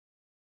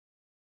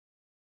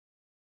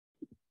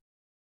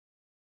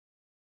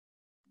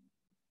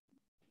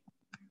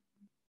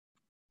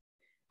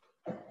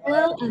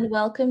Hello and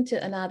welcome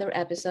to another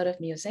episode of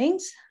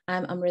Musings.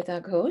 I'm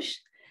Amrita Ghosh,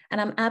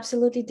 and I'm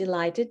absolutely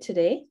delighted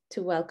today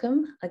to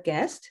welcome a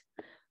guest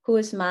who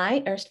is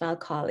my erstwhile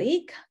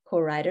colleague,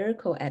 co-writer,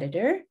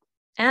 co-editor,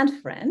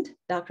 and friend,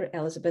 Dr.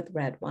 Elizabeth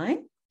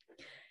Redwine.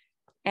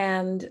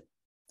 And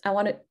I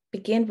want to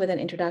begin with an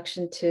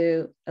introduction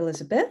to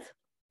Elizabeth.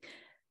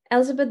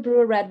 Elizabeth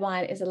Brewer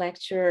Redwine is a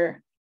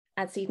lecturer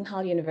at Seton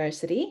Hall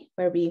University,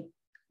 where we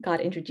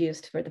got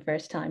introduced for the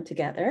first time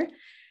together,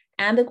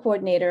 and the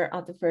coordinator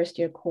of the first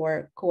year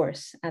core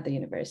course at the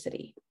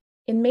university.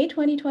 In May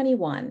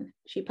 2021,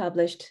 she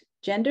published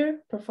Gender,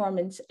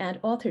 Performance, and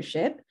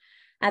Authorship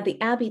at the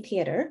Abbey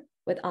Theatre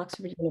with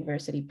Oxford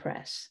University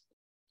Press.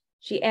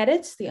 She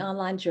edits the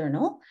online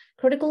journal,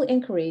 Critical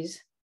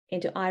Inquiries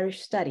into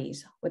Irish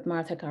Studies with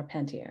Martha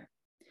Carpentier.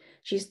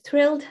 She's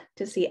thrilled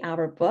to see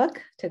our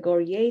book, Tagore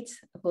and Yeats,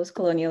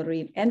 Postcolonial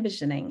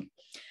Re-envisioning,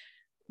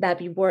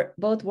 that we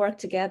both work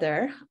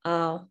together,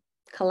 a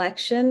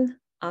collection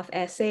of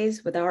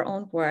essays with our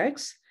own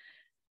works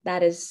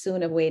that is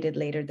soon awaited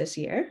later this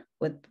year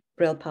with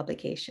Brill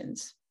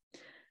Publications.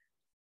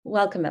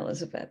 Welcome,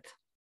 Elizabeth.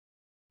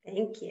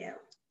 Thank you.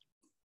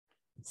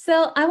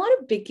 So I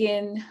want to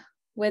begin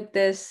with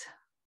this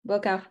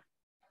book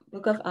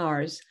of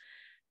ours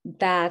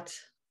that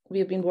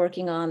we've been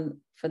working on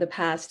for the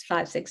past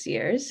 5-6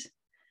 years.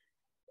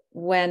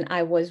 When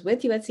I was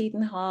with you at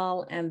Seton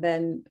Hall, and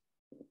then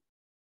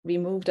we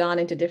moved on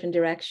into different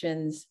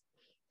directions,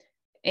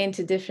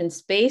 into different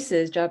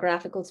spaces,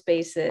 geographical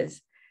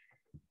spaces.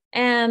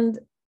 And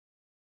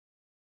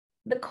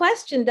the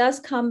question does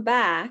come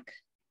back,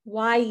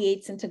 why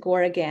Yeats and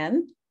Tagore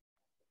again?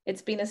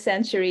 It's been a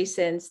century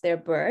since their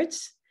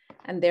births,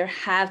 and there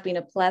have been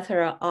a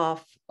plethora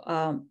of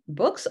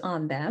books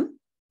on them.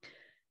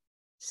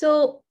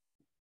 So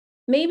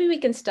maybe we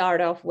can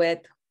start off with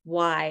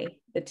why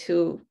the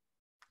two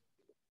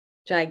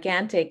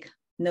gigantic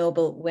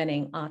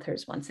Nobel-winning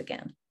authors once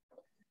again.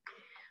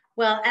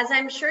 Well, as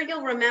I'm sure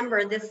you'll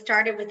remember, this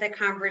started with a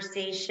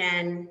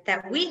conversation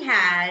that we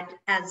had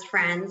as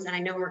friends, and I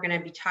know we're going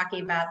to be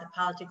talking about the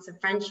politics of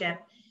friendship,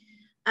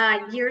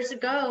 years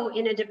ago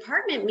in a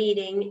department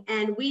meeting,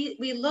 and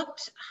we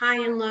looked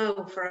high and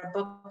low for a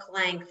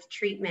book-length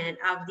treatment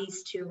of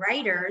these two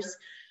writers.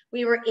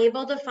 We were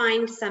able to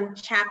find some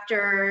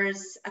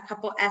chapters, a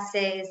couple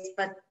essays,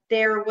 but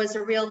there was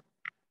a real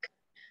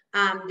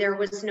there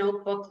was no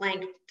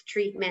book-length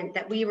treatment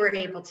that we were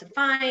able to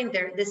find.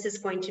 This is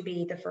going to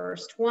be the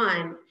first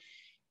one.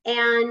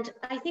 And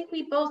I think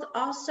we both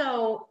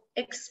also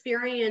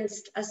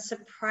experienced a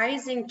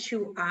surprising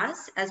to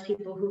us, as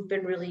people who've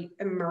been really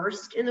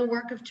immersed in the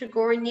work of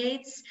Tagore and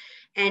Yeats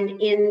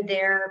and in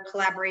their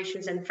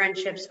collaborations and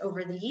friendships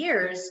over the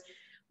years,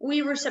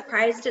 we were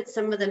surprised at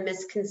some of the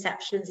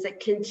misconceptions that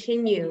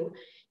continue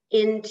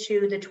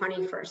into the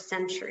 21st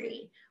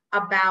century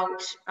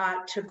about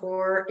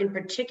Tagore in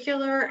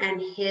particular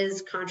and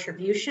his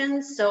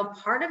contributions. So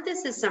part of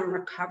this is some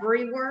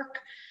recovery work.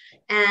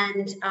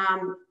 And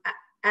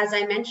as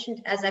I've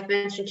mentioned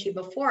to you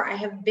before, I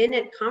have been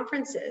at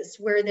conferences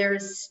where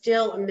there's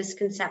still a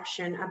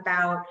misconception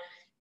about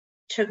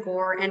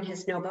Tagore and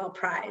his Nobel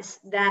Prize.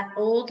 That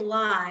old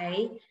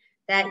lie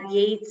that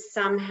Yeats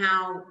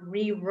somehow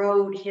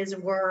rewrote his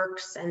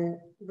works and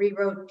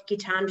rewrote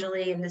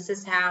Gitanjali, and this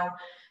is how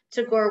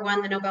Tagore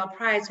won the Nobel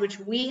Prize, which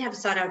we have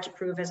sought out to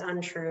prove as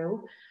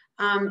untrue.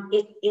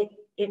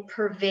 It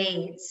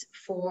pervades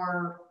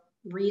for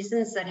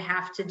reasons that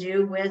have to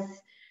do with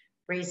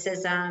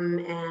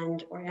racism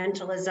and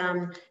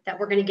Orientalism that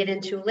we're going to get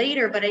into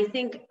later. But I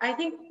think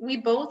we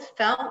both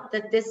felt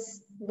that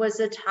this was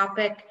a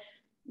topic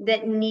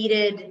that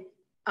needed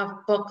a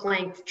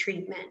book-length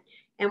treatment.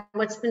 And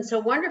what's been so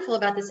wonderful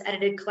about this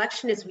edited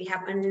collection is we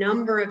have a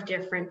number of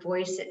different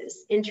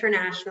voices,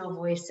 international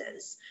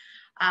voices,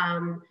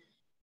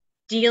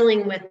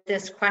 dealing with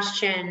this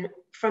question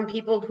from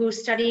people who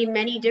study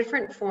many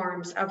different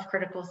forms of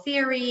critical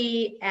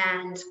theory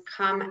and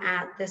come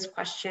at this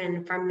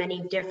question from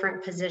many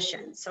different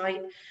positions. So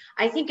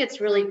I think it's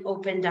really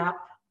opened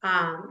up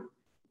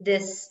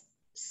this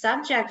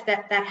subject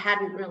that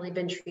hadn't really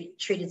been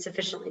treated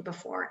sufficiently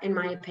before, in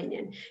my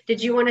opinion.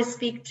 Did you want to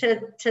speak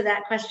to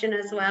that question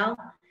as well?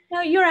 No,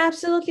 you're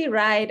absolutely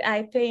right.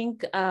 I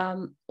think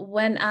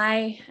when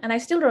I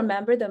still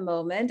remember the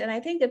moment, and I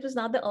think it was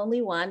not the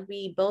only one,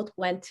 we both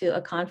went to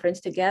a conference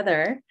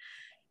together,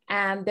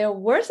 and there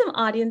were some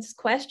audience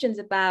questions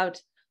about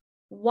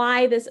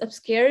why this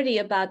obscurity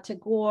about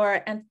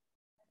Tagore, and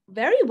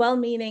very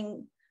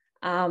well-meaning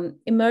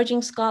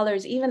emerging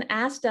scholars even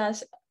asked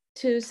us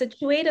to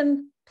situate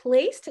and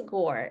place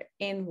Tagore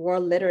in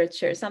world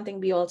literature,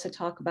 something we also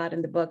talk about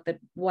in the book, that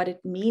what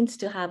it means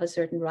to have a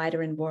certain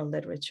writer in world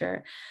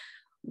literature,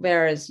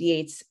 whereas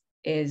Yeats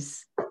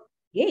is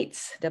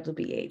Yeats,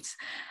 W.B. Yeats.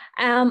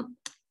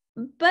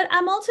 But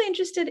I'm also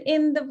interested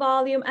in the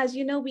volume, as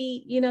you know,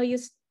 you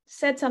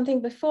said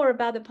something before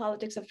about the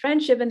politics of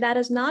friendship, and that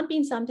has not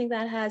been something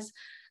that has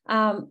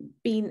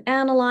been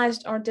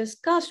analyzed or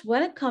discussed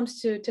when it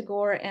comes to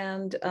Tagore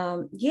and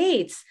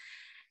Yeats.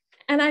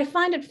 And I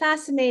find it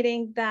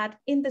fascinating that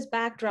in this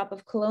backdrop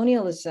of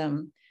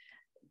colonialism,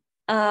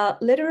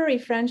 literary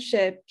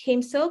friendship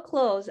came so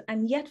close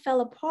and yet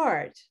fell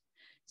apart.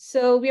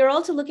 So we are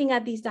also looking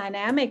at these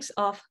dynamics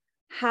of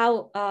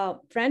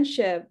how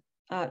friendship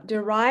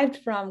derived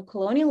from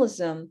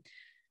colonialism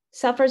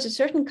suffers a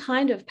certain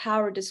kind of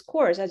power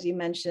discourse, as you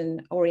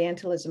mentioned,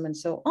 Orientalism and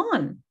so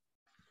on.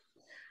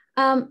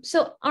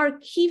 So our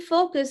key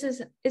focus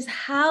is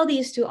how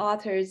these two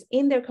authors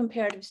in their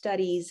comparative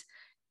studies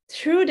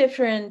through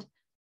different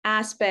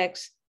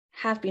aspects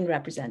have been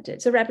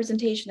represented. So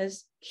representation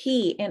is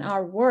key in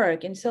our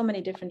work in so many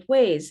different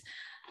ways.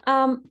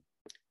 I'm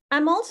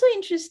also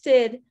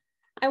interested,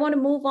 I want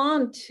to move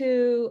on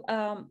to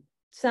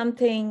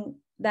something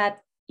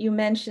that you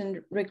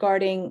mentioned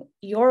regarding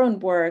your own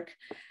work.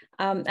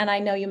 And I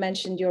know you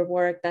mentioned your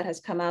work that has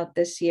come out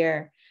this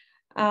year.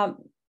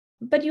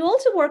 But you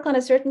also work on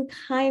a certain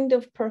kind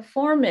of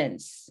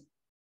performance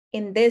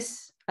in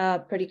this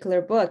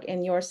particular book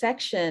in your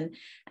section,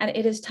 and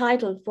it is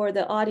titled for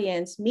the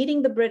audience,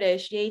 Meeting the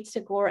British, Yeats,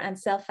 Tagore, and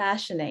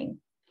Self-Fashioning.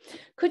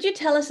 Could you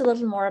tell us a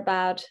little more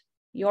about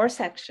your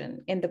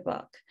section in the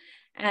book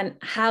and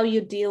how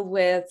you deal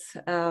with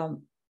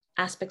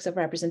aspects of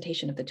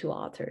representation of the two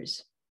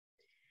authors?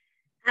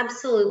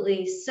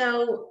 Absolutely.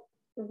 So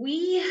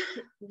the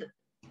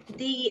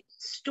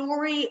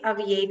story of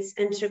Yeats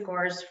and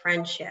Tagore's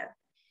friendship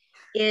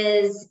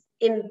is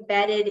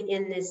embedded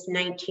in this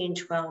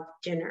 1912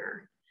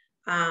 dinner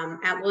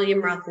at William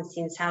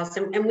Rothenstein's house.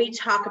 And we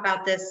talk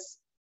about this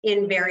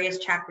in various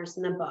chapters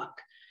in the book.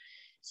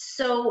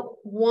 So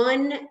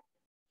one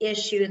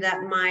issue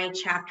that my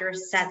chapter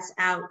sets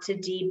out to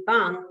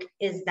debunk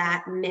is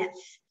that myth.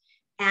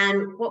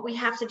 And what we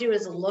have to do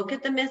is look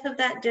at the myth of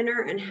that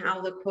dinner and how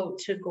the quote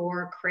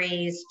Tagore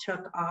craze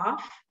took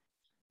off,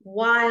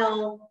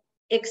 while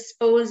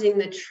exposing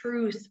the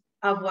truth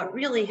of what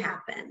really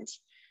happened.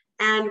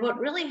 And what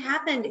really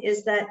happened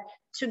is that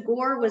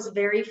Tagore was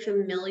very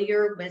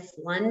familiar with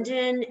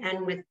London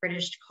and with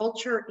British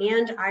culture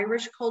and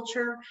Irish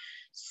culture.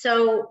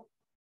 So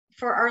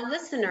for our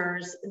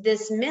listeners,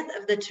 this myth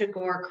of the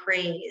Tagore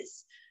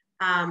craze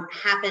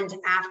happened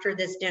after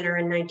this dinner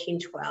in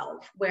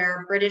 1912,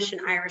 where British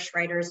and Irish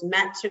writers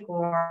met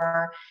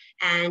Tagore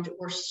and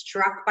were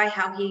struck by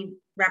how he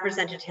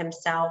represented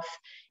himself.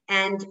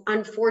 And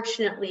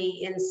unfortunately,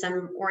 in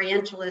some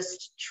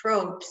Orientalist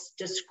tropes,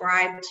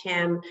 described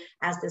him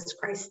as this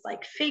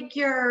Christ-like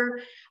figure,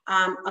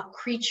 a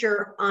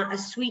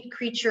sweet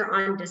creature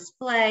on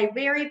display,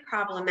 very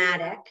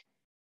problematic.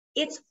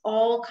 It's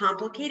all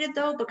complicated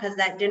though, because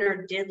that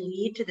dinner did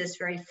lead to this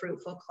very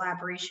fruitful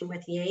collaboration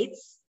with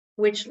Yeats,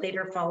 which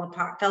later fell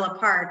apart.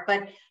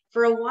 But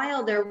for a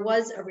while, there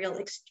was a real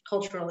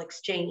cultural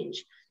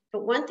exchange.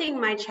 But one thing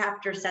my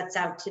chapter sets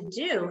out to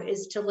do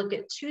is to look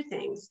at two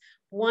things.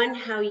 One,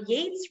 how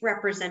Yeats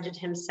represented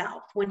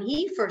himself when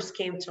he first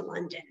came to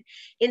London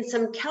in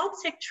some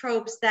Celtic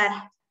tropes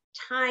that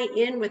tie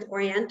in with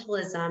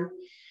Orientalism.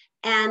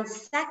 And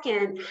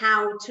second,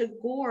 how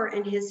Tagore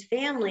and his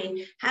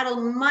family had a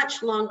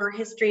much longer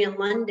history in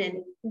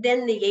London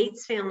than the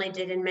Yeats family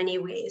did in many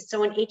ways.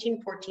 So in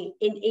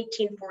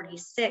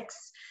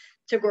 1846,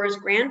 Tagore's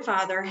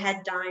grandfather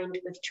had dined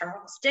with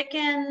Charles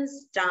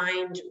Dickens,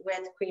 dined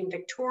with Queen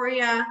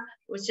Victoria. I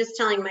was just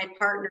telling my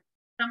partner,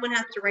 someone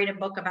has to write a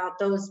book about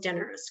those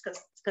dinners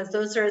because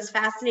those are as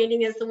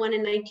fascinating as the one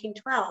in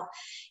 1912.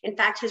 In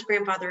fact, his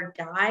grandfather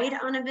died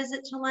on a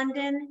visit to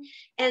London,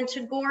 and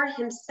Tagore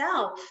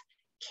himself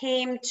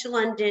came to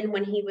London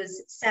when he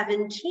was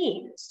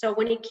 17. So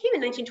when he came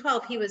in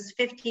 1912, he was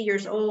 50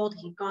 years old.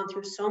 He'd gone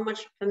through so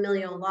much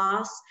familial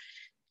loss.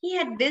 He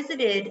had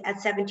visited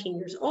at 17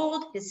 years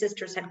old. His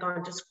sisters had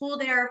gone to school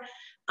there.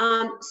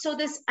 So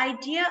this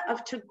idea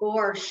of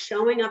Tagore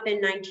showing up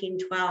in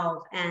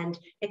 1912 and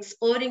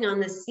exploding on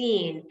the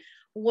scene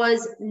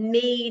was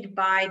made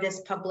by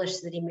this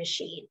publicity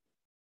machine.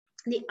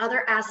 The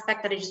other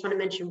aspect that I just want to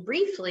mention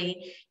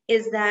briefly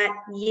is that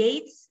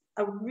Yeats,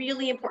 a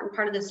really important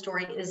part of the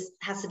story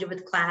has to do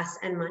with class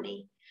and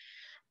money.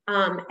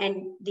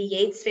 And the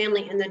Yeats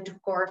family and the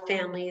Tagore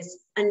family's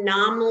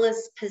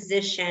anomalous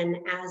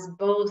position as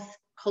both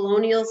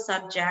colonial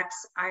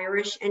subjects,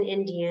 Irish and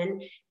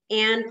Indian,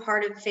 and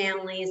part of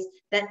families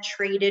that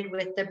traded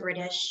with the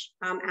British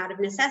out of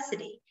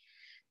necessity.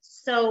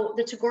 So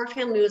the Tagore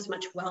family was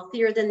much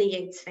wealthier than the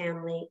Yeats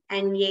family,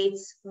 and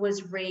Yeats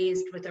was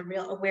raised with a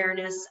real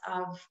awareness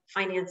of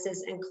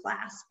finances and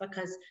class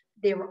because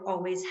they were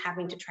always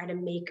having to try to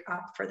make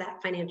up for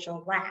that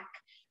financial lack.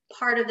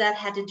 Part of that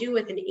had to do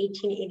with an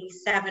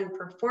 1887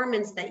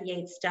 performance that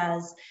Yeats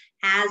does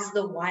as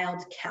the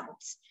Wild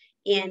Celt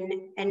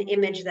in an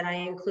image that I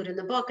include in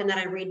the book and that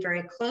I read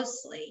very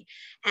closely.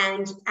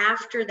 And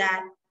after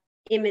that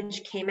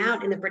image came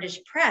out in the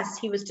British press,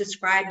 he was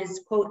described as,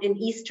 quote, an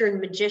Eastern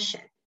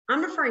magician.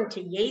 I'm referring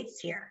to Yeats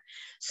here.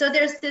 So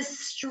there's this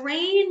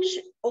strange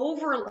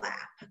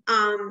overlap.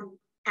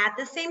 At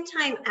the same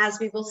time, as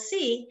we will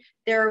see,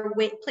 there are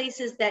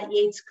places that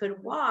Yeats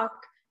could walk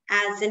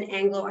as an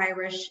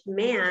Anglo-Irish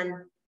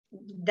man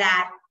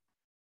that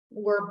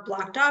were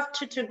blocked off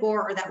to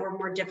Tagore or that were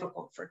more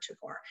difficult for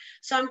Tagore.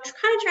 So I'm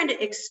kind of trying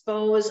to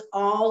expose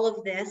all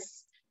of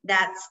this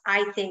that's,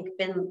 I think,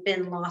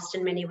 been lost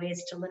in many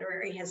ways to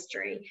literary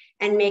history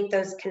and make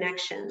those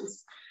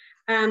connections.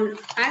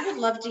 I would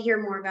love to hear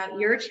more about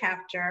your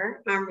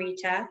chapter,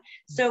 Amrita.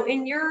 So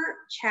in your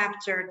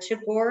chapter,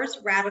 Tagore's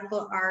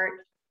Radical Art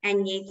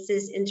and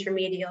Yeats's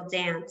Intermedial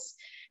Dance,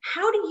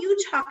 how do you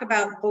talk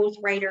about both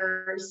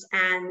writers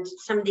and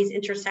some of these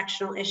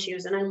intersectional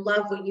issues? And I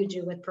love what you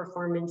do with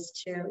performance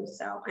too.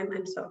 So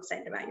I'm so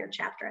excited about your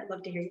chapter. I'd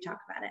love to hear you talk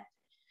about it.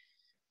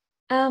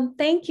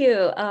 Thank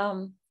you.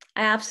 I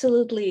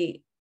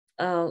absolutely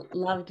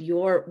loved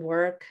your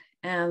work.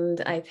 And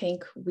I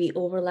think we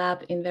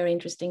overlap in very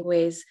interesting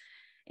ways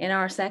in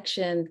our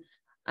section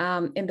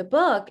in the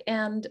book.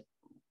 And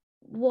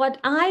what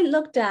I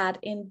looked at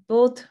in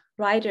both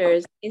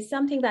writers is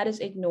something that is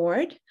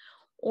ignored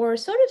or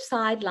sort of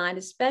sidelined,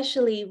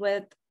 especially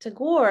with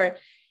Tagore.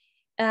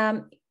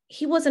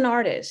 He was an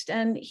artist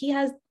and he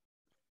has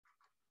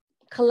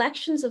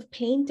collections of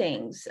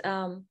paintings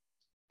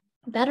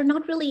that are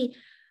not really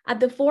at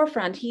the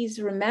forefront.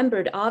 He's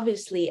remembered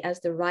obviously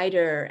as the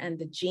writer and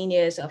the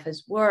genius of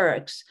his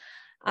works.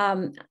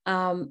 But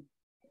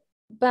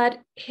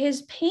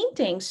his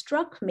painting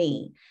struck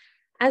me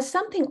as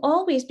something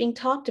always being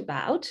talked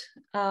about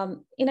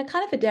in a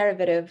kind of a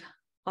derivative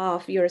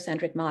of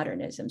Eurocentric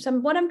modernism. So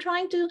what I'm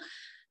trying to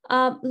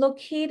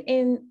locate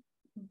in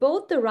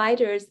both the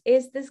writers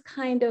is this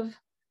kind of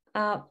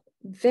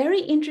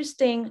very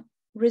interesting,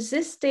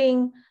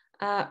 resisting,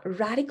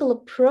 radical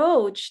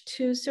approach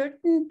to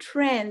certain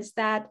trends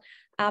that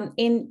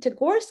in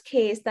Tagore's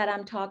case that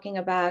I'm talking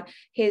about,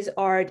 his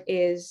art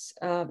is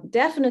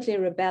definitely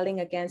rebelling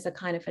against a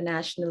kind of a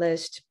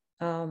nationalist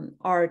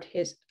art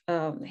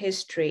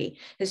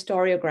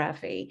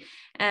historiography,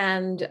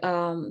 and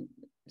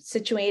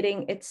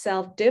situating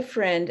itself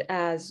different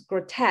as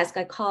grotesque.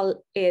 I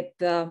call it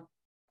the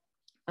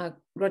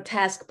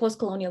grotesque,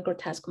 postcolonial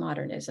grotesque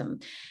modernism.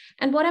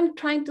 And what I'm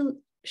trying to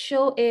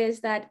show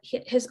is that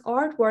his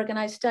artwork, and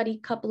I studied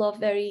a couple of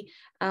very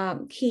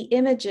key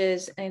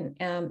images in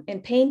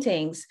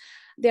paintings,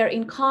 they're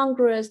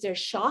incongruous, they're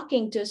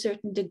shocking to a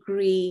certain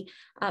degree,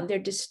 they're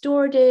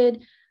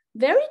distorted,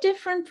 very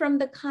different from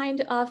the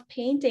kind of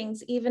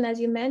paintings, even as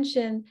you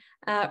mentioned,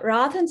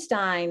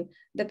 Rothenstein,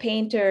 the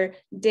painter,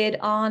 did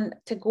on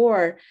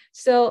Tagore.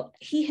 So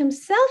he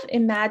himself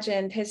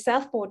imagined his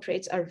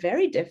self-portraits are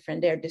very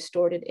different. They're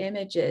distorted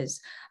images,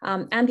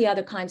 and the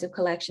other kinds of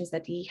collections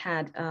that he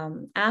had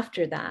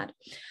after that.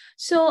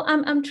 So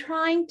I'm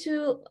trying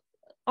to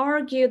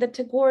argue that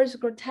Tagore's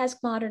grotesque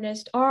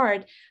modernist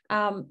art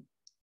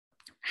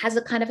has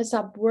a kind of a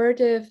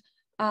subversive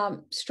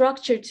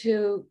structure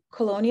to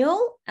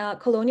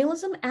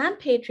colonialism and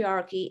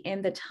patriarchy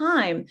in the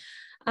time.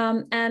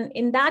 And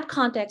in that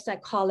context, I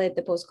call it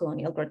the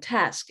postcolonial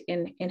grotesque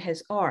in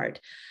his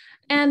art.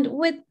 And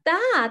with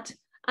that,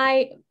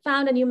 I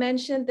found, and you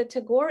mentioned the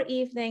Tagore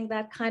evening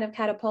that kind of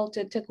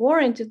catapulted Tagore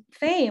into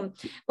fame.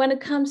 When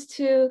it comes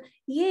to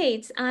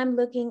Yeats, I'm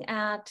looking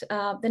at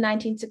the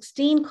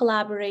 1916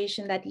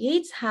 collaboration that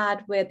Yeats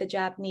had with the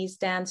Japanese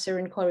dancer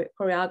and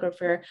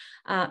choreographer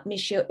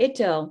Michio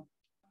Ito.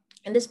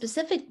 And the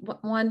specific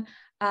one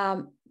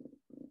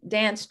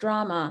dance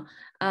drama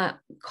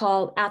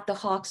called At the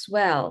Hawk's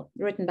Well,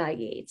 written by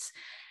Yeats.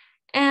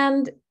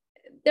 And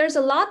there's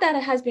a lot that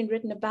has been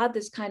written about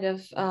this kind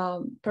of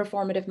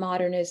performative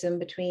modernism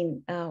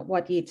between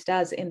what Yeats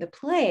does in the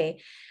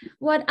play.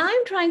 What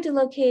I'm trying to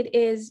locate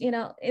is,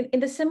 in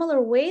the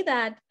similar way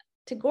that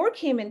Tagore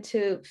came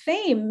into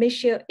fame,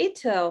 Michio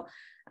Ito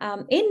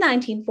in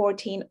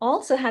 1914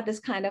 also had this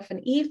kind of an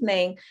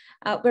evening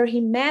where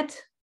he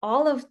met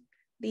all of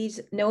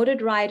these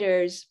noted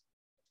writers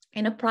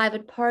in a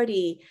private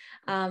party,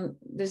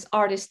 this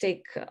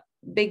artistic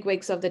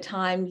bigwigs of the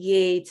time,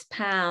 Yeats,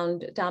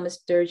 Pound, Thomas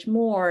Sturge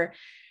Moore.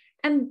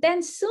 And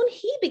then soon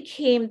he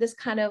became this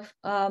kind of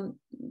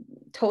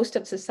toast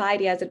of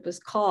society, as it was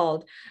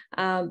called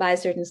by a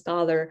certain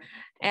scholar.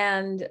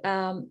 And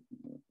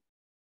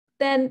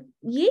then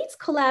Yeats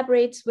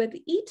collaborates with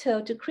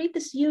Ito to create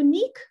this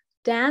unique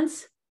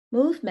dance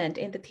movement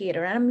in the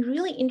theater. And I'm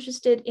really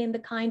interested in the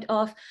kind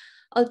of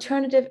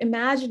alternative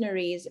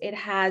imaginaries it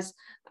has.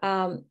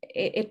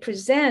 It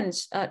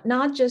presents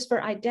not just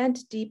for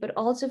identity, but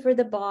also for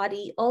the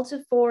body, also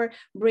for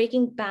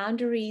breaking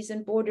boundaries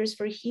and borders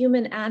for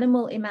human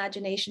animal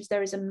imaginations.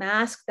 There is a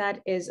mask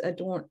that is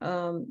adorned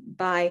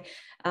by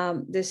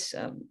this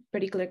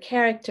particular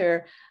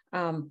character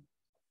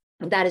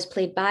that is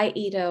played by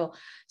Ito.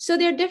 So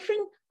there are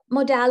different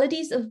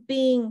modalities of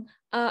being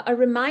a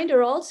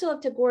reminder also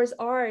of Tagore's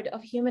art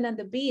of human and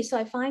the beast. So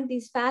I find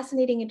these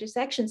fascinating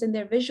intersections in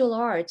their visual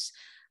arts.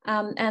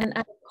 And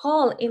I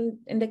call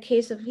in the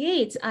case of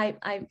Yeats,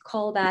 I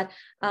call that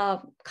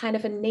kind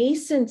of a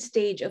nascent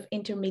stage of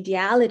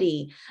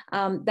intermediality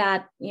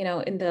that,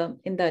 in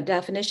the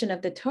definition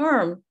of the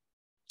term,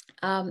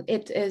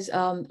 it is,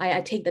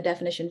 I take the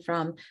definition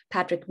from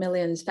Patrick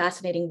Million's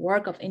fascinating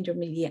work of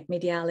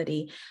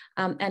intermediality,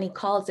 and he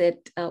calls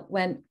it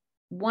when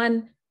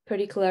one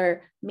particular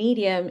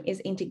medium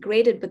is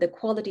integrated with the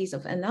qualities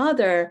of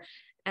another,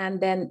 and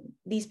then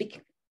these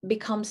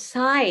become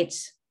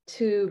sites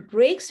to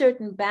break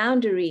certain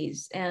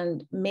boundaries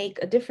and make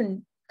a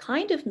different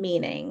kind of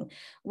meaning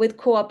with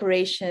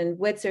cooperation,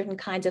 with certain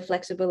kinds of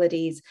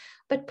flexibilities,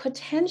 but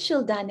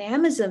potential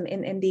dynamism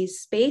in these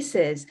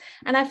spaces.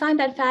 And I find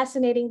that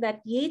fascinating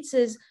that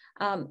Yeats's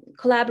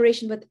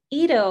collaboration with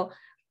Ito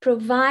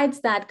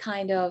provides that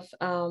kind of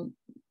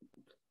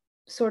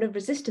sort of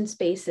resistance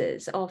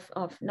spaces of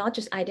not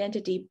just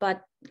identity,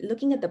 but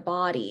looking at the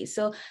body.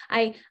 So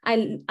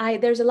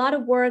there's a lot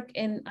of work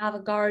in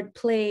avant-garde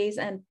plays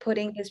and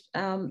putting his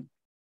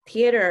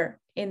theater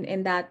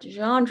in that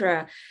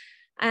genre.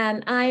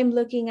 And I'm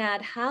looking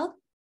at how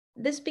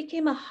this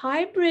became a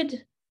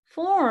hybrid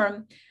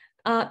form,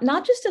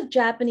 not just of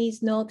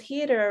Japanese Noh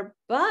theater,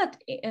 but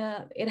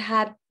it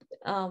had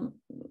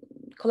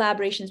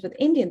collaborations with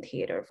Indian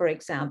theater, for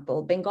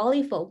example,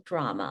 Bengali folk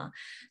drama.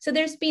 So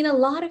there's been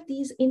a lot of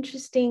these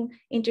interesting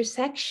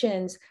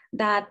intersections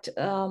that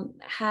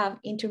have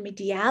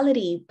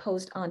intermediality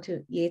posed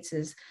onto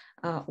Yeats's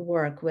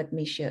work with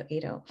Michio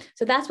Ito.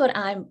 So that's what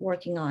I'm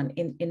working on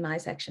in my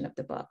section of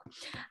the book.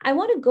 I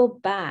want to go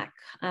back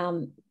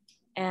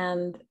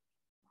and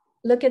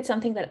look at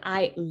something that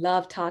I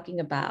love talking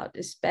about,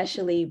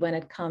 especially when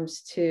it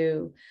comes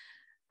to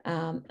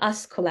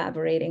us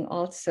collaborating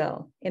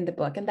also in the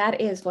book. And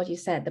that is what you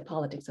said, the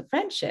politics of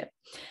friendship.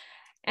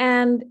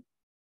 And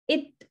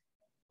it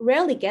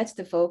rarely gets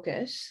the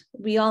focus.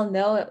 We all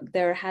know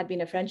there had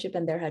been a friendship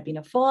and there had been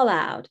a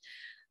fallout.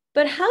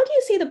 But how do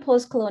you see the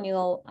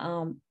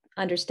post-colonial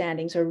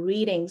understandings or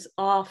readings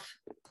of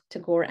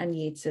Tagore and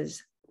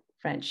Yeats's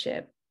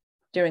friendship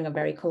during a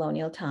very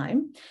colonial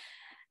time?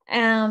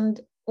 And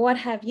what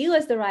have you,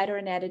 as the writer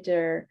and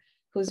editor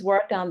who's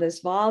worked on this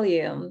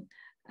volume,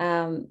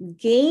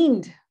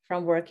 gained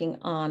from working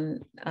on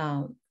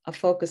a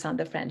focus on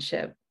the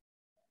friendship?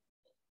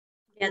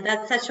 Yeah,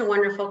 that's such a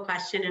wonderful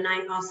question. And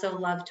I also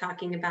love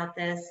talking about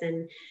this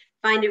and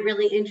find it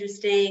really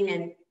interesting.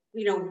 And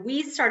you know,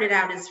 we started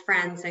out as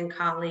friends and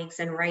colleagues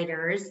and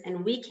writers,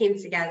 and we came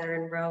together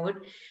and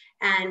wrote.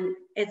 And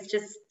it's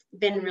just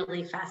been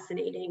really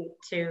fascinating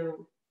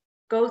to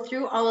go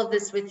through all of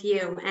this with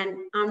you. And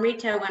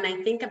Amrita, when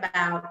I think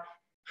about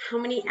how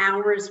many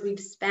hours we've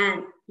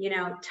spent, you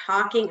know,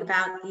 talking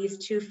about these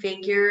two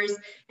figures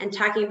and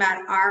talking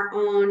about our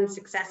own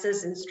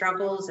successes and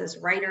struggles as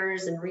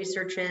writers and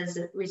researchers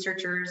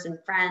and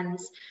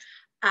friends,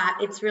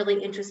 it's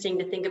really interesting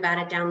to think about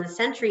it down the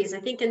centuries. I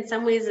think in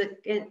some ways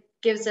it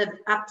gives an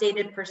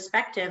updated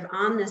perspective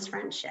on this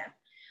friendship.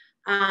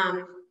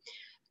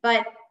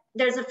 But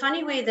there's a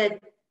funny way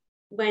that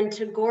when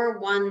Tagore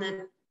won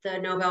the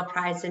Nobel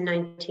Prize in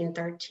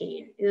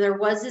 1913, there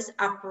was this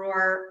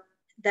uproar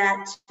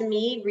that to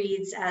me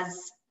reads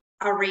as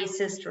a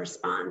racist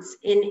response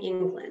in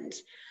England.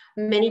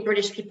 Many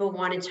British people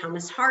wanted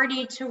Thomas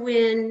Hardy to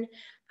win.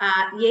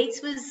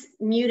 Yeats was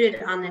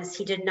muted on this.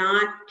 He did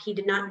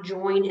not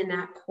join in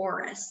that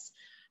chorus.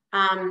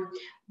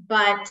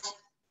 But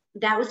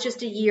that was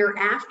just a year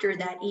after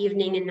that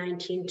evening in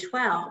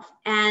 1912.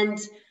 And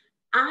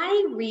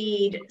I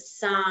read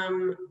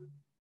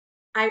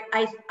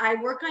I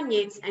work on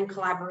Yeats and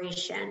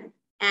collaboration,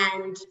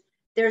 and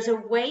there's a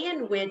way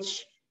in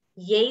which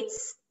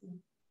Yeats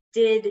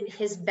did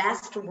his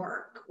best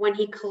work when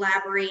he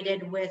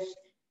collaborated with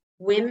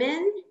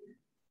women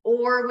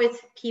or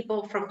with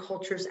people from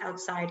cultures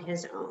outside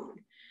his own.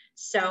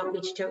 So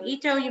Michio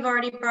Ito, you've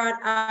already brought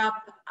up,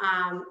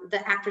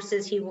 the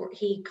actresses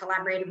he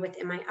collaborated with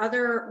in my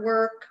other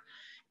work,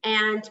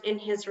 and in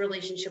his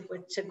relationship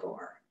with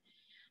Tagore.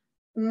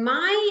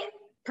 My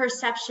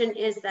perception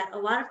is that a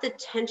lot of the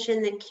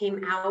tension that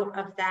came out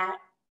of that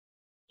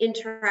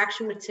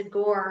interaction with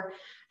Tagore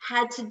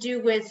had to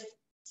do with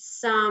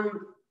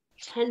some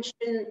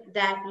tension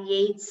that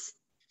Yeats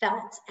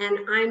felt. And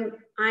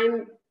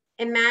I'm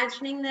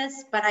imagining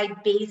this, but I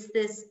base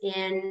this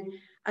in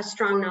a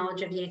strong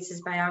knowledge of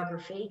Yeats's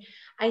biography.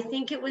 I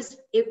think it was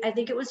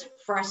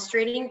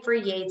frustrating for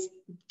Yeats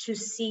to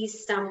see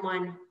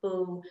someone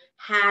who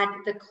had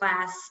the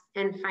class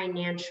and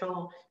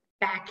financial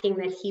backing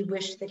that he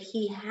wished that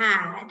he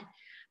had.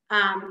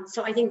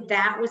 So I think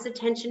that was a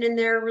tension in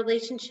their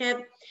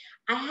relationship.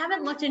 I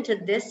haven't looked into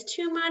this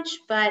too much,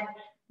 but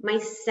my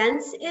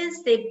sense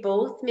is they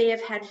both may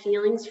have had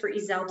feelings for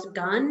Iseult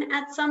Gunn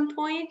at some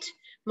point,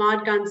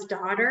 Maud Gunn's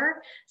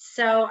daughter.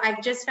 So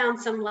I've just found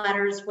some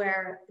letters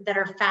that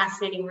are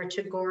fascinating where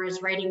Tagore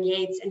is writing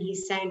Yeats and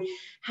he's saying,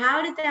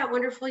 how did that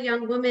wonderful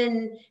young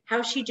woman,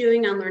 how's she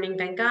doing on learning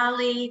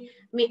Bengali?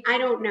 I mean, I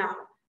don't know,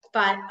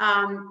 but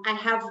I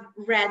have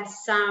read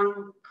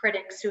some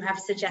critics who have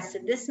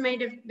suggested this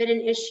might have been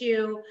an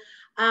issue.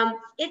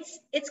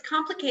 It's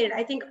complicated.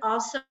 I think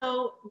also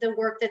the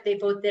work that they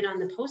both did on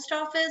the Post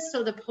Office.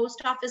 So the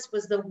Post Office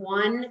was the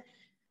one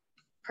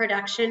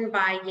production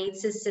by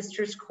Yeats's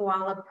sisters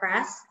Koala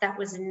Press that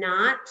was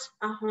not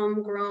a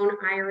homegrown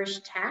Irish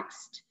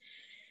text,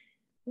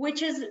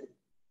 which is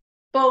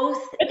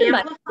both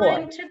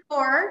amplifying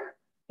Tagore.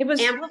 It was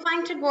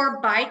amplifying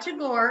Tagore by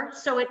Tagore,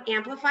 so it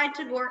amplified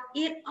Tagore.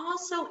 It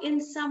also,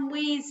 in some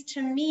ways,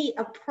 to me,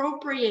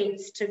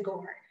 appropriates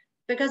Tagore,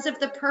 because if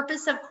the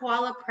purpose of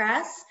Koala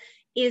Press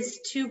is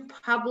to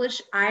publish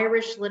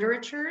Irish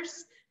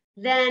literatures,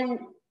 then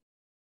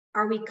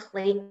are we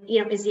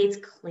is Yeats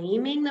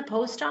claiming the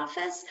post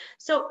office?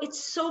 So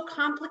it's so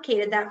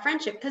complicated, that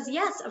friendship, because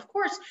yes, of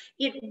course,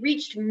 it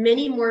reached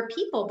many more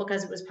people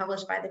because it was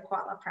published by the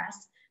Koala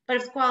Press. But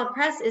if Koala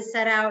Press is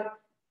set out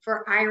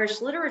for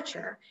Irish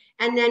literature,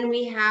 and then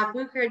we have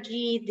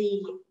Mukherjee,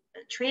 the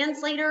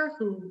translator,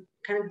 who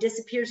kind of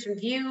disappears from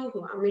view,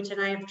 who Amrita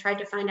and I have tried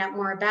to find out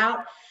more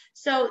about.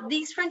 So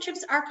these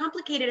friendships are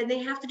complicated, and they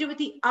have to do with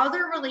the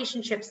other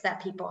relationships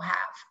that people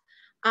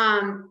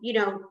have.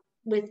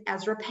 With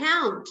Ezra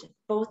Pound,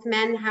 both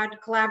men had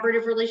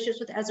collaborative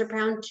relationships with Ezra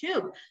Pound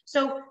too.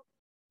 So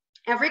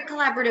every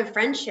collaborative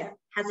friendship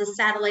has a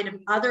satellite of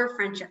other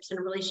friendships and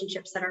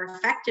relationships that are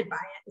affected by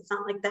it. It's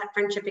not like that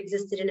friendship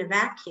existed in a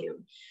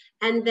vacuum.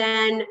 And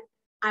then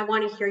I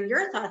want to hear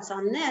your thoughts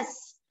on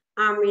this,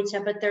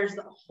 Amrita, but there's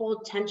the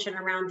whole tension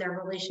around their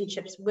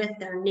relationships with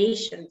their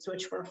nations,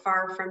 which were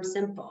far from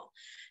simple.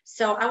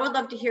 So I would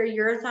love to hear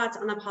your thoughts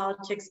on the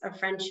politics of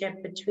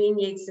friendship between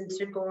Yeats and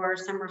Tagore,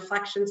 some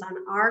reflections on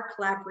our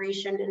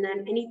collaboration, and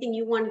then anything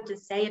you wanted to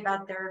say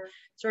about their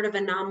sort of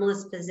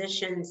anomalous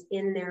positions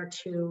in their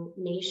two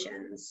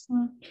nations.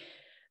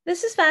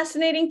 This is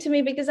fascinating to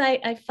me because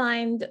I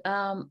find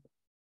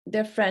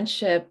their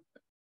friendship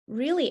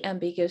really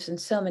ambiguous in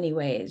so many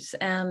ways,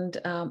 and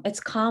it's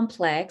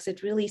complex.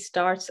 It really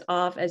starts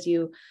off, as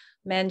you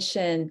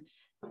mentioned,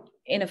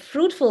 in a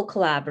fruitful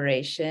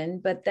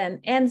collaboration, but then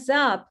ends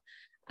up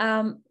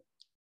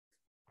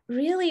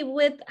really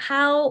with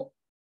how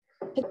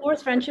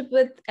Tagore's friendship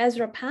with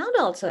Ezra Pound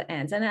also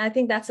ends. And I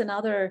think that's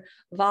another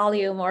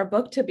volume or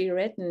book to be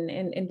written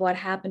in what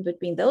happened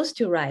between those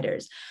two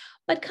writers.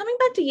 But coming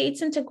back to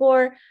Yeats and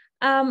Tagore,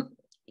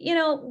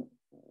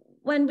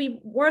 when we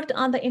worked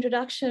on the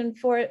introduction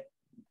for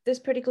this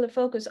particular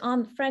focus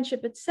on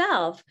friendship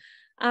itself,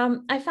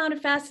 I found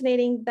it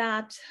fascinating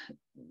that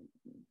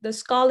the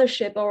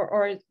scholarship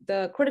or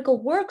the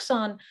critical works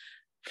on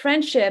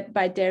friendship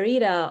by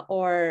Derrida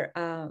or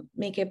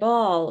Mike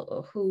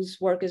Ball, whose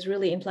work is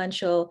really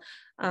influential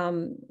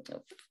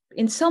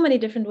in so many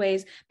different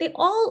ways, they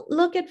all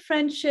look at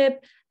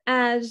friendship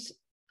as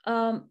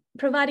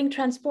providing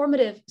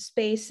transformative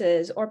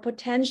spaces or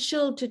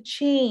potential to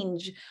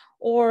change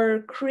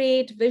or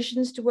create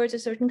visions towards a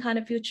certain kind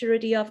of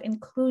futurity of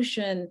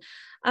inclusion.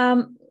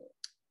 But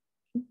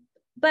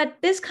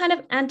this kind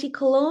of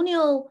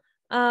anti-colonial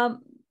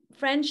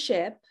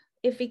friendship,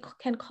 if we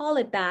can call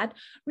it that,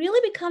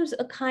 really becomes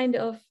a kind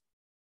of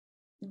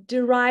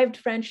derived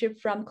friendship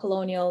from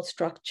colonial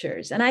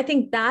structures. And I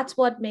think that's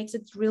what makes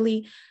it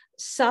really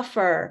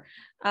suffer.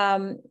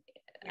 And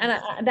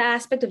the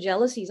aspect of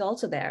jealousy is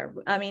also there.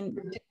 I mean,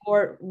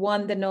 Tagore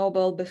won the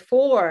Nobel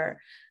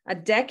a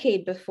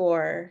decade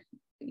before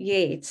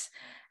Yeats,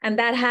 and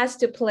that has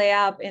to play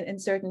up in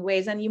certain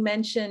ways. And you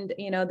mentioned,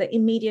 the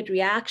immediate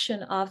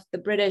reaction of the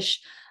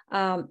British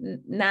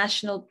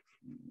national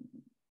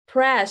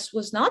press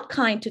was not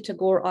kind to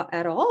Tagore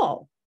at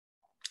all.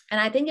 And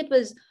I think it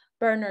was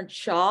Bernard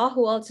Shaw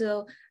who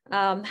also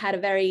had a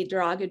very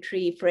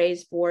derogatory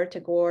phrase for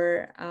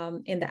Tagore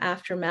in the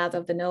aftermath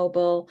of the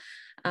Nobel.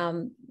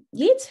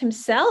 Yeats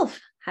himself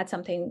had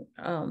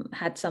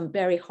some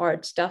very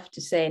hard stuff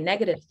to say,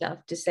 negative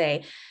stuff to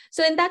say.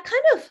 So in that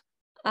kind of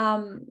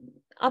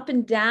up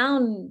and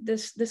down,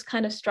 this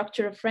kind of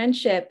structure of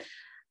friendship,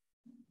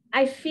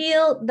 I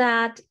feel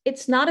that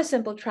it's not a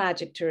simple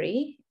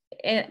trajectory.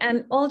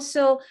 And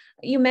also,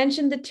 you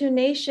mentioned the two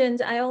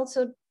nations. I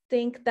also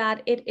think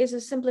that it is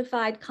a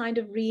simplified kind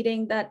of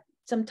reading that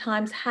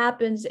sometimes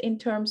happens in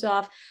terms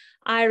of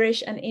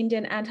Irish and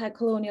Indian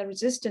anti-colonial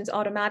resistance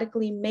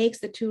automatically makes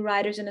the two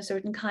writers in a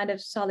certain kind of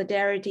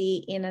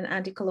solidarity in an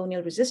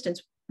anti-colonial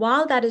resistance.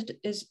 While that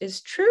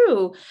is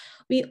true,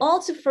 we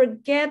also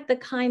forget the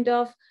kind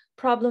of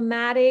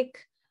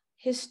problematic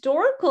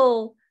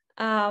historical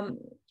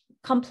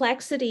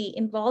complexity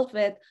involved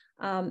with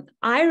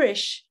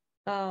Irish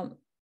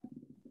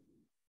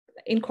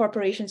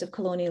incorporations of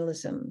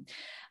colonialism.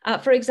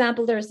 For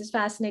example, there's this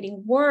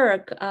fascinating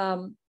work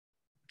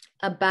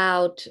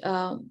about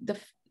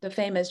the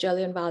famous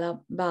Jallianwala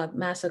Bagh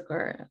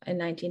massacre in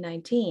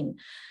 1919,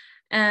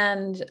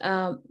 and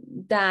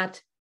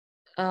that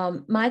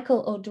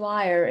Michael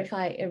O'Dwyer, if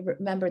I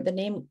remember the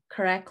name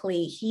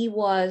correctly, he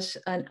was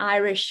an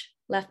Irish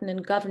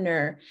lieutenant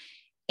governor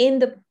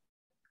in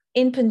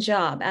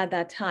Punjab at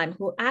that time,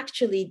 who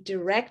actually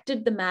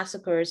directed the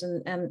massacres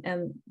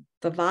and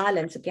the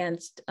violence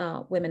against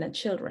women and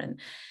children.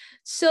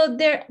 So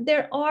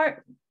there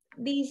are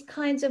these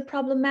kinds of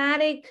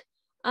problematic,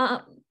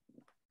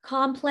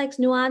 complex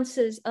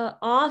nuances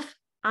of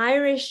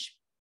Irish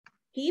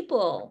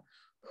people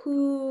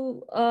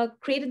who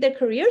created their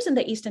careers in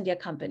the East India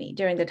Company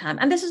during the time.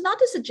 And this is not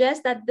to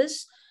suggest that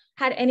this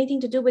had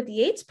anything to do with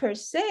Yeats per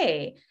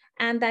se.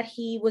 and that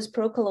he was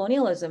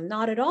pro-colonialism,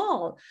 not at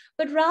all,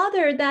 but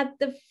rather that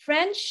the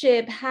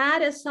friendship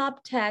had a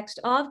subtext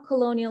of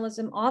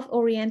colonialism, of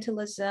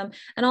Orientalism,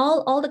 and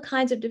all the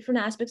kinds of different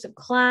aspects of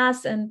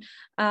class and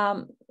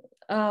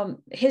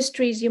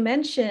histories you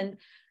mentioned,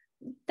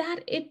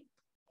 that it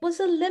was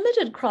a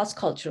limited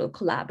cross-cultural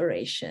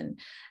collaboration.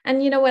 And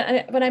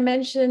when I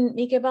mentioned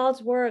Nike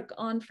Ball's work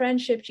on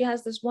friendship, she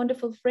has this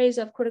wonderful phrase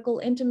of critical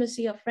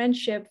intimacy of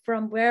friendship,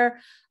 from where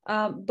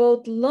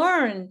both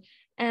learn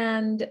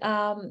and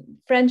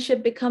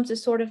friendship becomes a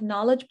sort of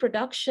knowledge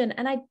production.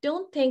 And I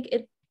don't think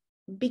it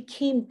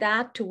became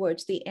that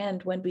towards the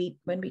end when we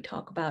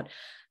talk about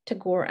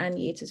Tagore and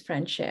Yeats's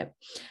friendship.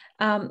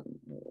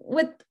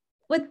 With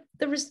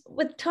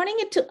turning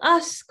it to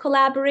us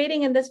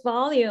collaborating in this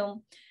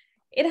volume,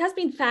 it has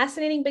been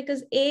fascinating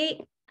because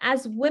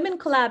as women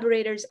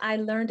collaborators, I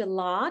learned a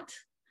lot.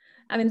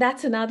 I mean,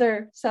 that's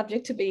another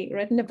subject to be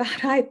written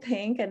about, I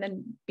think, and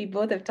then we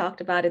both have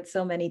talked about it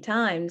so many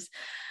times.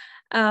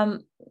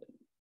 But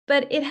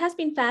it has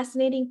been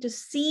fascinating to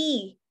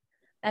see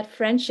that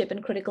friendship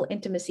and critical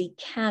intimacy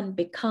can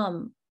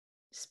become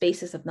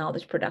spaces of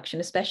knowledge production,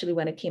 especially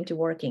when it came to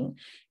working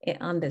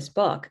on this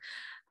book.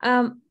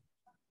 I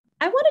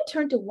want to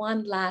turn to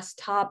one last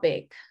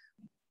topic,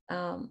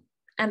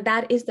 and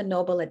that is the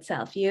Nobel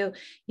itself. You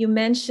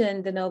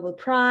mentioned the Nobel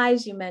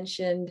Prize, you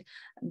mentioned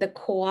the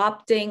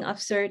co-opting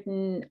of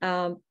certain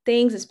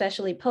things,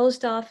 especially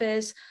post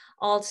office,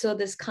 also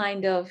this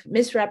kind of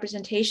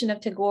misrepresentation of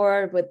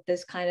Tagore with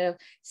this kind of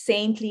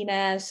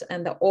saintliness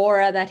and the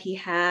aura that he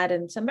had,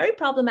 and some very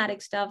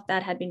problematic stuff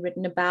that had been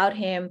written about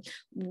him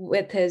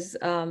with his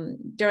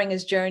during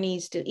his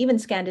journeys to even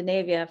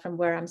Scandinavia, from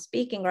where I'm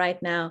speaking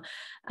right now.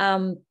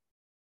 And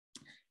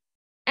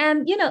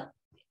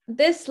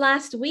this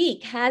last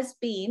week has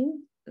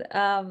been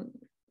a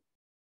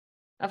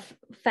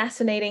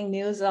fascinating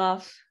news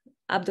of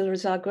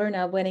Abdulrazak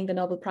Gurnah winning the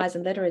Nobel Prize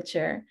in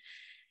Literature.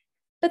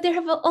 But there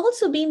have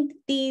also been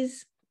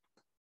these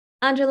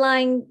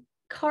underlying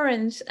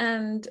currents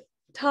and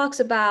talks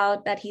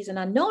about that he's an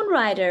unknown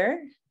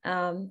writer,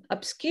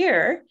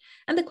 obscure.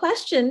 And the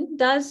question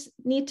does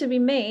need to be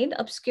made,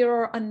 obscure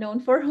or unknown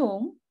for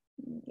whom?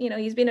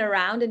 He's been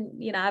around,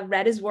 and I've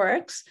read his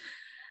works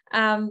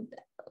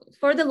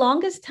for the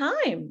longest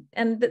time.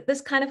 And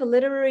this kind of a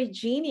literary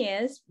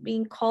genius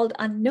being called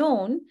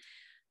unknown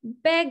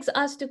begs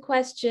us to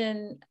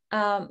question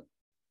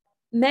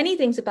many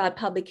things about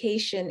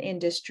publication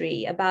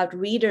industry, about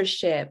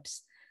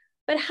readerships.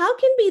 But how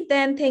can we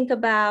then think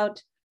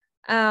about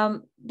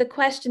the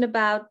question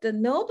about the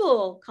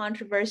Nobel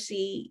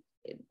controversy,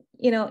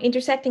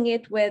 intersecting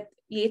it with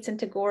Yeats and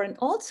Tagore, and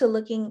also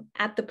looking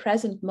at the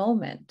present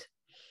moment?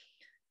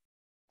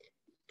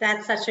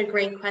 That's such a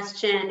great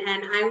question.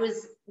 And I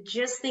was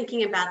just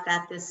thinking about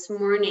that this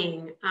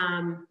morning,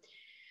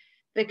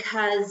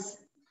 because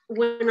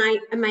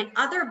in my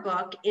other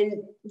book,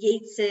 in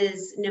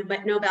Yeats's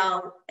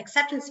Nobel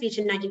acceptance speech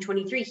in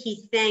 1923,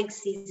 he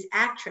thanks these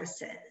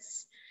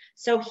actresses.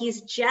 So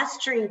he's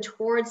gesturing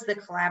towards the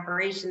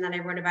collaboration that I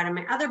wrote about in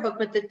my other book,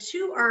 but the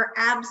two are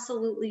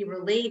absolutely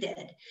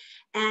related.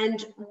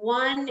 And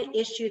one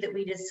issue that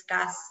we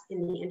discuss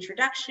in the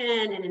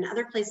introduction and in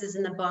other places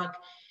in the book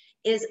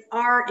is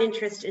our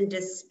interest in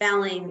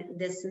dispelling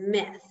this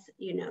myth,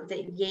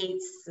 that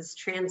Yeats's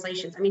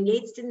translations,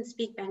 Yeats didn't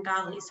speak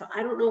Bengali, so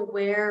I don't know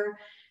where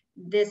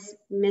this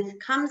myth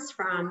comes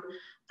from.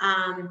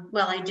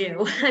 Well, I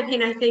do.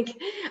 I think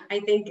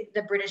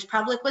the British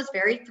public was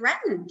very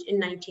threatened in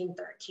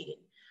 1913.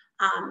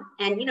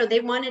 And,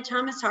 they wanted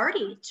Thomas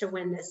Hardy to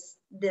win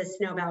this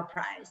Nobel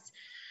Prize.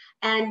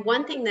 And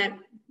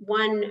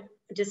one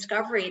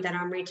discovery that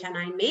Amrita and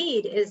I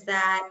made is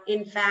that,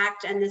 in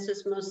fact, and this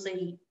was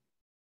mostly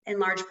in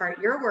large part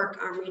your work,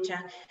 Amrita,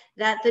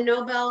 that the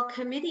Nobel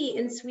Committee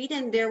in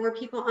Sweden, there were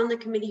people on the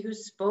committee who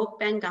spoke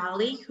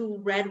Bengali, who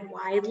read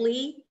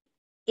widely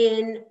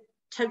in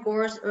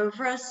Tagore's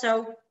oeuvre.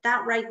 So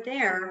that right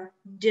there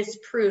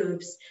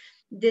disproves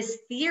this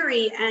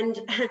theory. And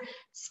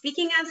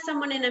speaking as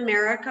someone in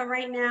America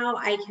right now,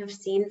 I have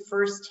seen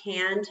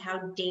firsthand how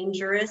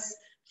dangerous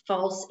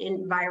false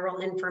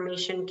viral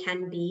information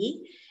can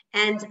be.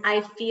 And I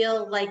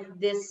feel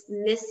like this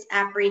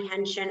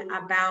misapprehension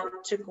about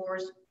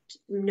Tagore's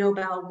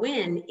Nobel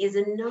win is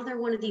another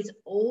one of these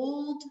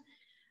old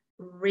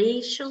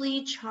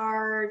racially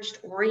charged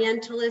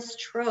Orientalist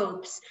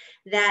tropes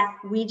that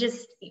we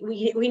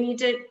need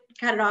to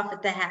cut it off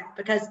at the head,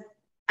 because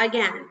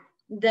again,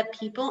 the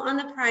people on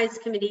the prize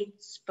committee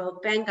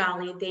spoke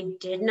Bengali. They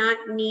did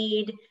not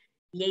need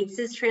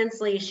Yeats's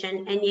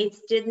translation, and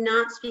Yeats did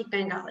not speak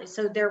Bengali.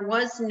 So there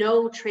was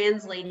no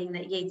translating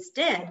that Yeats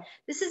did.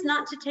 This is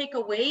not to take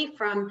away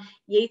from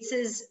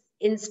Yeats's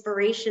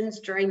inspirations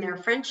during their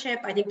friendship.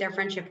 I think their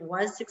friendship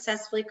was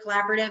successfully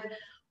collaborative.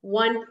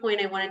 One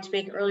point I wanted to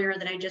make earlier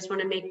that I just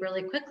want to make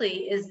really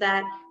quickly is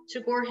that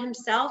Tagore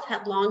himself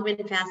had long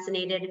been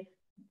fascinated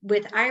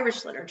with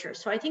Irish literature.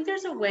 So I think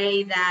there's a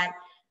way that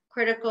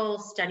critical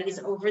studies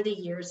over the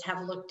years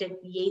have looked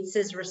at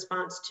Yeats's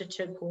response to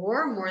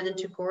Tagore more than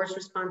Tagore's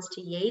response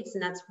to Yeats,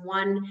 and that's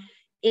one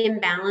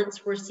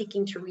imbalance we're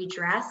seeking to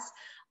redress.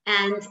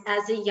 And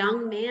as a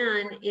young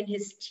man in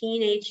his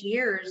teenage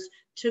years,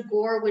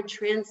 Tagore would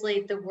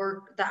translate the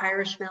work, The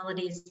Irish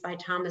Melodies by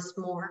Thomas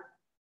Moore,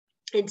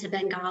 into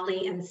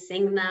Bengali and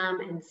sing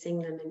them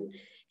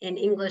in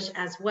English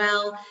as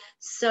well.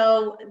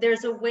 So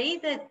there's a way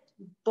that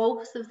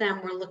both of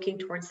them were looking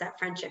towards that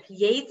friendship.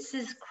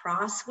 Yeats's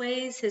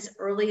Crossways, his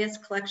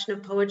earliest collection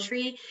of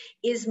poetry,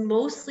 is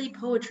mostly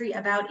poetry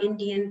about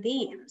Indian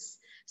themes.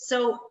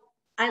 So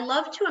I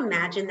love to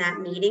imagine that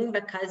meeting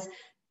because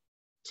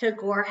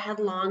Tagore had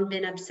long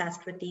been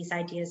obsessed with these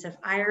ideas of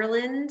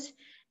Ireland,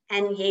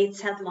 and Yeats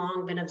had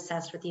long been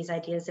obsessed with these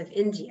ideas of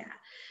India.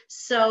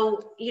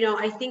 So, you know,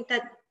 I think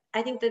that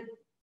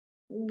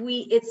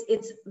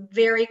it's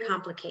very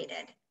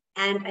complicated.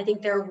 And I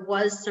think there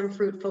was some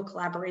fruitful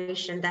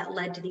collaboration that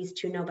led to these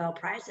two Nobel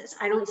Prizes.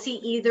 I don't see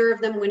either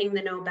of them winning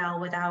the Nobel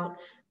without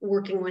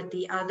working with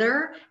the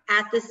other.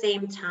 At the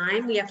same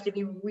time, we have to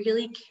be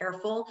really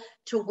careful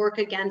to work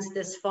against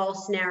this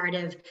false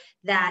narrative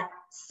that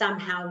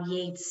somehow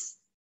Yeats,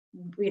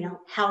 you know,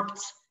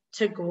 helped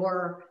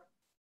Tagore,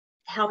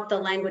 helped the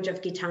language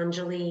of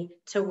Gitanjali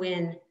to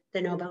win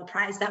the Nobel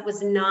Prize. That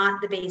was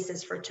not the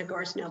basis for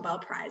Tagore's Nobel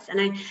Prize.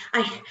 And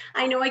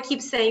I know I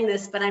keep saying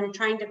this, but I'm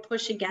trying to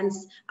push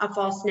against a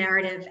false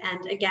narrative.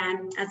 And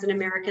again, as an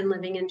American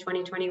living in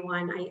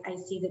 2021, I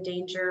see the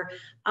danger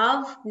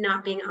of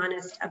not being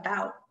honest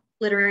about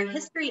literary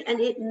history. And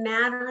it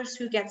matters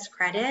who gets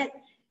credit,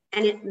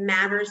 and it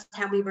matters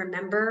how we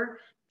remember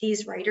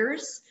these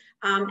writers.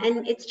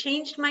 And it's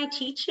changed my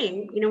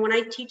teaching. You know, when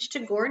I teach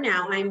Tagore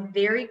now, I'm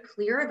very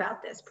clear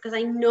about this because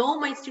I know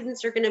my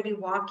students are going to be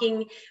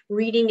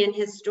reading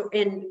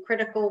in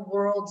critical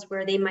worlds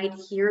where they might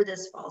hear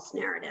this false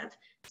narrative.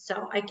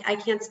 So I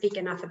can't speak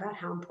enough about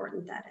how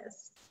important that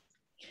is.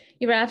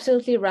 You're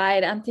absolutely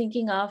right. I'm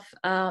thinking of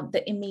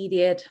the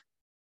immediate,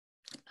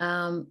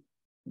 the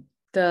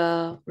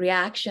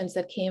reactions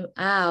that came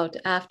out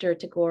after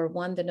Tagore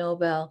won the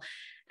Nobel.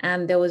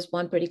 And there was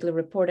one particular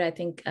reporter, I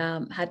think,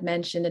 had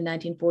mentioned in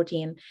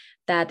 1914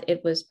 that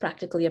it was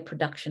practically a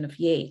production of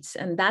Yeats.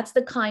 And that's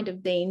the kind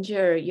of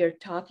danger you're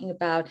talking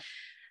about,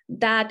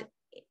 that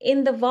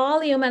in the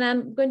volume, and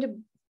I'm going to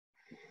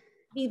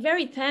be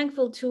very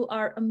thankful to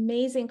our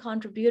amazing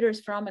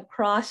contributors from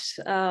across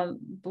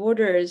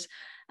borders,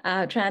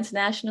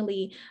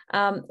 transnationally,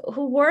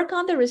 who work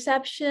on the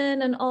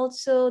reception and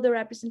also the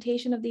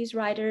representation of these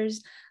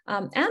writers,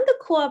 and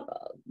the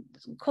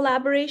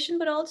collaboration,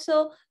 but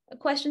also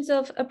questions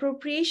of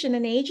appropriation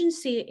and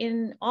agency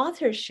in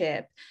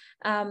authorship.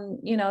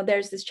 You know,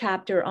 there's this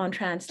chapter on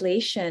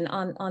translation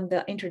on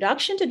the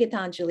introduction to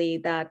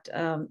Gitanjali that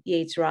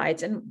Yeats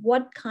writes, and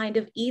what kind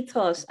of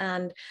ethos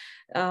and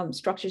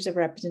structures of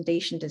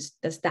representation does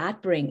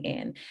that bring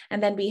in?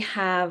 And then we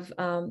have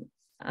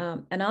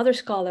another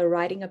scholar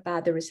writing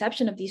about the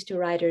reception of these two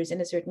writers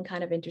in a certain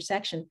kind of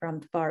intersection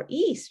from the Far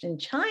East in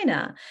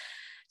China.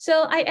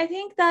 So I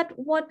think that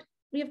what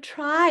we have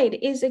tried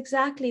is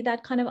exactly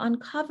that kind of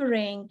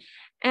uncovering,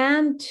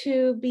 and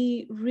to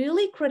be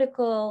really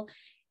critical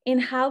in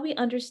how we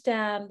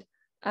understand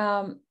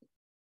a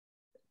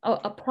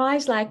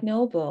prize like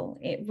Nobel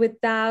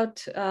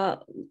without,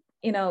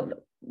 you know,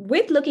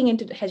 with looking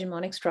into the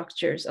hegemonic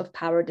structures of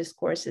power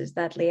discourses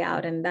that lay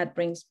out. And that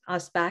brings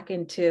us back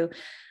into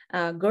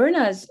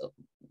Gurna's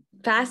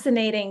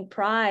fascinating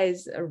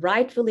prize,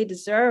 rightfully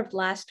deserved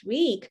last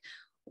week.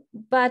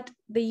 But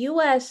the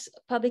US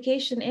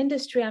publication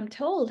industry, I'm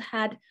told,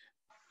 had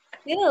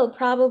still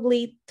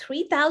probably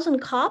 3,000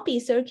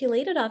 copies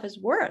circulated of his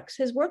works.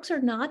 His works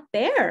are not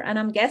there. And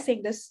I'm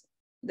guessing this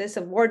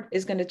award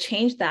is going to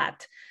change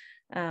that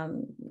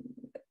in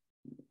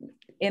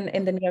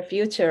the near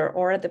future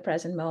or at the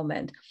present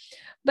moment.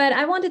 But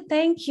I want to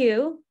thank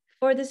you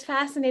for this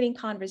fascinating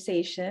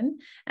conversation.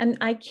 And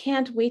I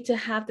can't wait to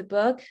have the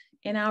book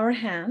in our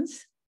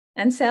hands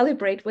and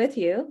celebrate with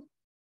you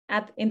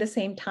in the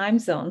same time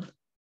zone.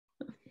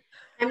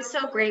 I'm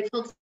so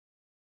grateful to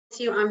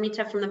you,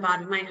 Amrita, from the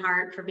bottom of my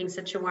heart for being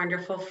such a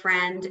wonderful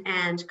friend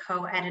and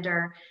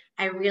co-editor.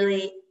 I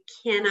really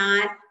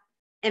cannot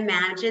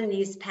imagine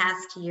these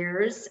past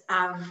years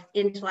of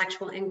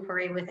intellectual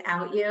inquiry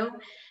without you.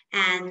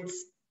 And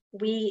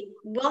we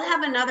will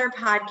have another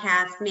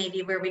podcast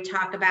maybe where we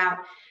talk about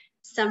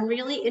some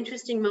really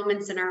interesting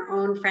moments in our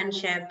own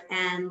friendship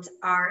and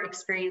our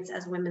experience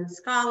as women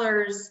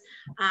scholars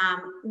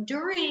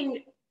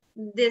during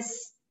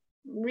this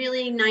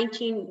really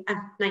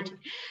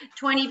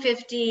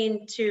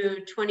 2015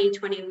 to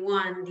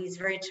 2021, these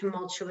very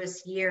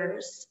tumultuous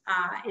years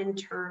in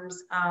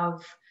terms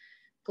of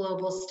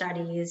global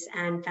studies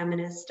and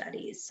feminist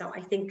studies. So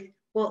I think,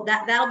 well,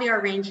 that'll be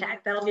our rain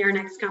check. That'll be our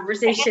next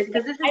conversation,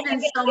 because this has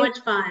been so much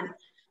fun.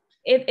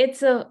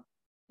 It's a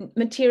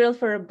material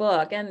for a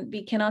book, and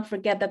we cannot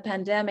forget the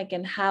pandemic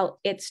and how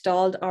it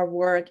stalled our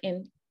work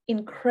in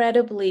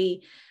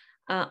incredibly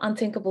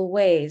unthinkable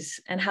ways,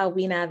 and how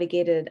we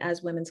navigated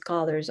as women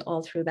scholars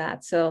all through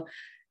that. So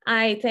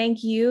I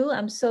thank you.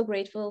 I'm so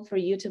grateful for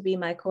you to be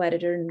my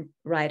co-editor and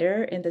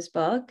writer in this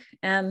book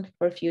and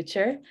for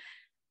future.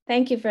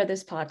 Thank you for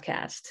this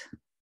podcast.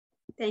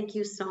 Thank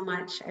you so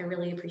much. I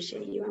really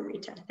appreciate you,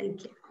 Amrita.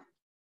 Thank you.